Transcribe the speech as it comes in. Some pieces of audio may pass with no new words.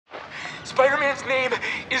Spider-Man's name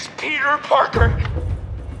is Peter Parker.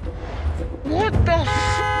 What the?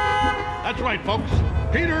 That's right, folks.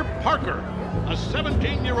 Peter Parker, a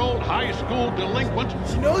 17-year-old high school delinquent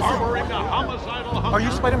harboring a homicidal hunger. Are you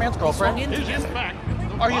Spider-Man's girlfriend? Is in fact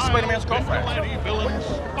the Are you Spider-Man's girlfriend? vigilante villain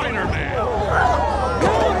Spider-Man.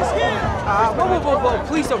 Whoa,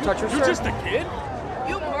 please don't touch her, sir. You're just a kid?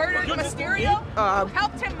 You murdered Mysterio? You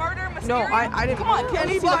helped him murder Mysterio? No, I didn't. Come on,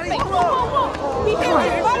 Anybody? Whoa. He hit me.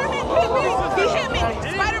 Spider-Man hit me. He hit me.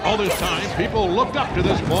 Spider-Man All this hit me. time, people looked up to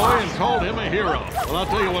this boy and called him a hero. Well, I'll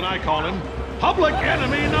tell you what I call him. Public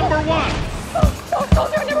enemy number one.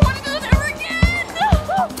 Don't ever want to do this ever again.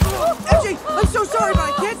 MJ, I'm so sorry, but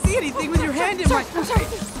I can't see anything with your hand in my... I'm sorry.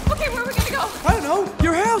 Okay, where are we gonna go? I don't know.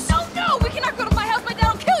 Your house. No, we cannot go to my house. My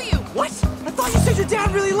dad will kill you. What? I thought you said your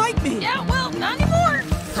dad really liked me. Yeah, well, not anymore.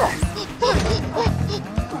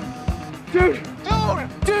 Dude!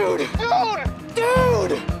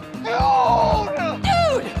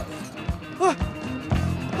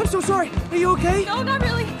 I'm so sorry. Are you okay? No, not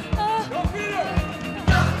really.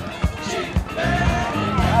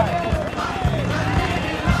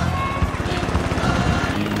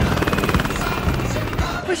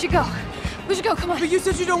 We should go. We should go. Come on. But you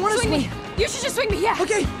said you don't want to Swing me. You should just swing me. Yeah.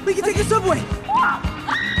 Okay, we can take the subway.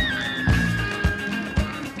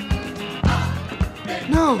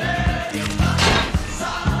 No.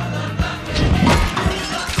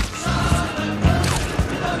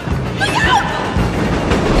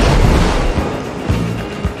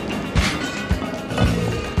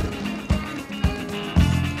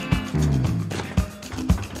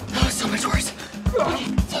 Oh, so much worse. Okay,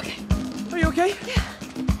 it's okay. Are you okay? Yeah.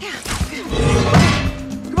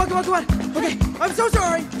 Come on. Okay, I'm so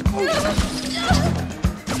sorry. I'm sorry.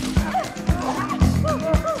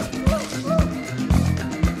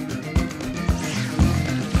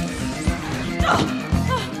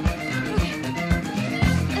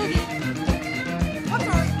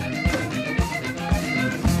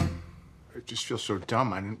 I just feel so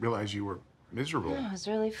dumb. I didn't realize you were miserable. No, it was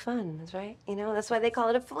really fun. That's right. You know, that's why they call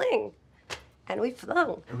it a fling. And we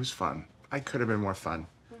flung. It was fun. I could have been more fun.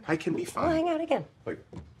 I can be fun. We'll hang out again. Like,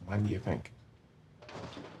 when do you think?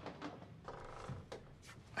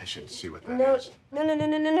 I should see what that No. is.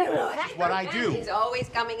 That's what I do. He's always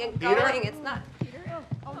coming and Peter? going. It's not.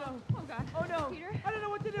 Oh no. Oh God. Oh no. Peter. I don't know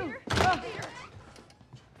what to do. Peter.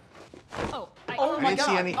 Oh. Oh I my didn't God.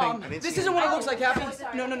 see anything. This isn't what it looks like, Happy.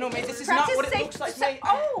 No, mate. This is not what it looks like, mate.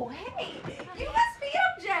 Oh, hey. You must be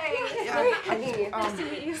MJ. Nice to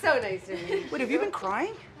meet you. So nice to meet you. Wait, have you been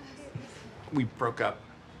crying? We broke up.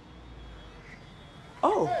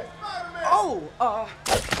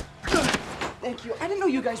 Thank you. I didn't know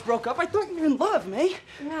you guys broke up. I thought you were in love, May.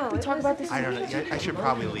 No, we talk about this. I don't know. I should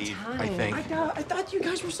probably leave, I think. I thought you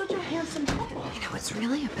guys were such a handsome couple. You know, it's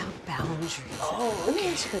really about boundaries. Oh, okay.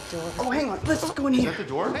 There's the door. Oh, hang on. Let's go in Is here. that the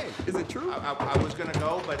door? Hey, is it true? I was gonna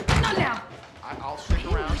go, but Not now. I'll stick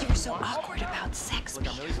around. You were so awkward about sex. Look,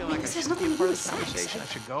 I'm really feeling like I This has should be nothing a to part do of with this sex. conversation. I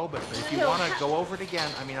should go, but if you want to go over it again,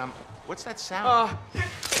 I mean, what's that sound? Here,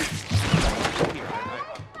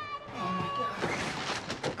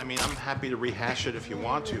 I mean, I'm happy to rehash it if you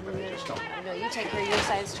want to, but I just don't. No, you take her your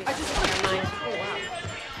side street. I just want your mind. Oh, wow.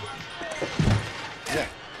 Yeah.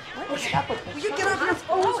 What's up with this? Will you get off your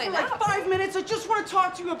phone for like 5 minutes? I just want to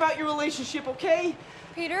talk to you about your relationship, okay?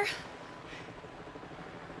 Peter.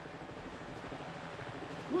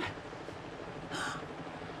 What?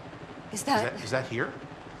 Is that... Is that here?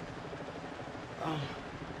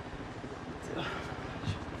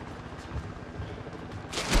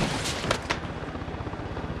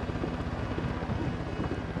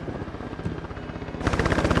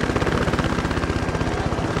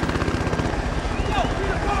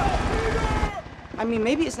 I mean,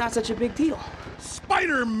 maybe it's not such a big deal.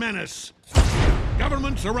 Spider Menace.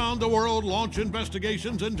 Governments around the world launch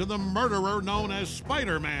investigations into the murderer known as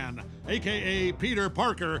Spider-Man, a.k.a. Peter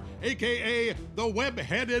Parker, a.k.a. the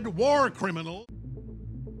web-headed war criminal.